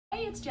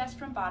it's Jess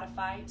from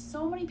Bodify.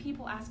 So many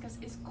people ask us,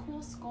 is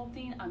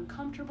CoolSculpting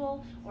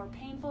uncomfortable or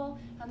painful?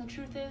 And the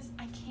truth is,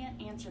 I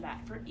can't answer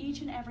that. For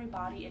each and every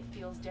body, it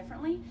feels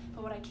differently,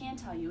 but what I can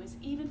tell you is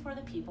even for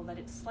the people that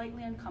it's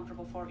slightly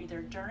uncomfortable for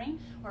either during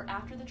or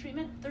after the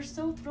treatment, they're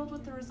so thrilled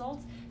with the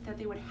results that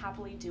they would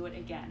happily do it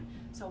again.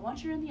 So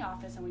once you're in the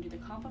office and we do the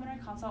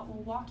complimentary consult,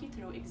 we'll walk you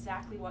through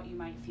exactly what you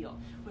might feel,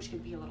 which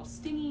could be a little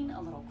stinging,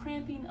 a little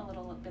cramping, a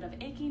little bit of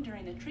aching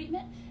during the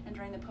treatment and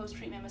during the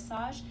post-treatment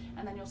massage,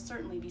 and then you'll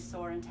certainly be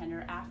sore and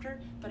tender after.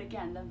 But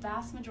again, the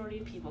vast majority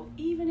of people,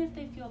 even if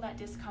they feel that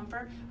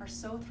discomfort, are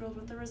so thrilled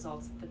with the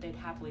results that they'd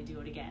happily do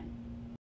it again.